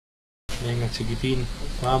Venga, chiquitín,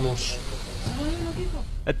 vamos.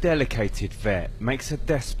 A delicated vet makes a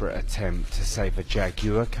desperate attempt to save a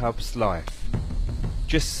jaguar cub's life,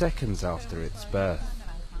 just seconds after its birth.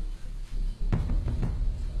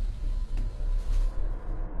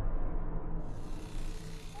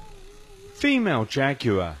 Female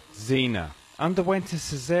jaguar, Xena, underwent a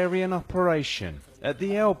caesarean operation at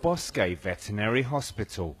the El Bosque Veterinary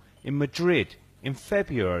Hospital in Madrid in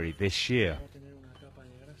February this year.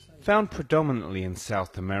 Found predominantly in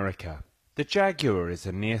South America, the jaguar is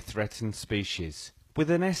a near-threatened species,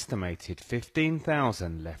 with an estimated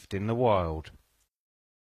 15,000 left in the wild.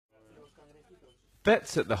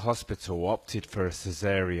 Vets at the hospital opted for a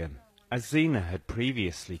caesarean, as Xena had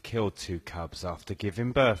previously killed 2 cubs after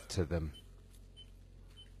giving birth to them.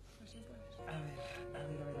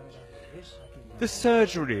 The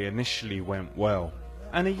surgery initially went well,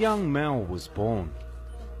 and a young male was born.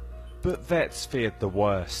 But vets feared the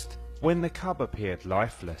worst when the cub appeared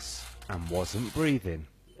lifeless and wasn't breathing.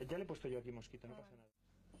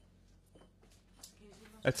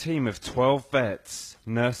 A team of 12 vets,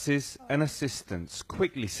 nurses and assistants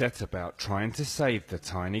quickly set about trying to save the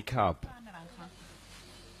tiny cub.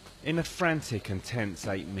 In a frantic and tense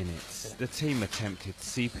 8 minutes, the team attempted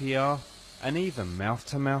CPR and even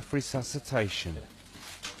mouth-to-mouth resuscitation.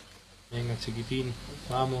 Venga, chiquitín,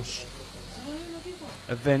 vamos.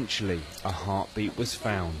 Eventually, a heartbeat was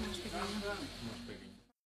found.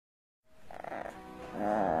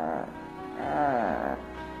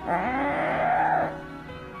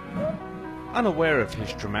 Unaware of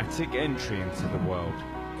his dramatic entry into the world,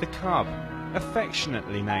 the cub,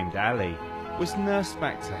 affectionately named Ali, was nursed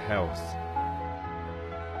back to health.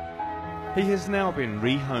 He has now been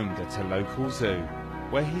rehomed at a local zoo,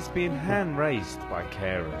 where he's being hand-raised by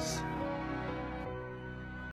carers.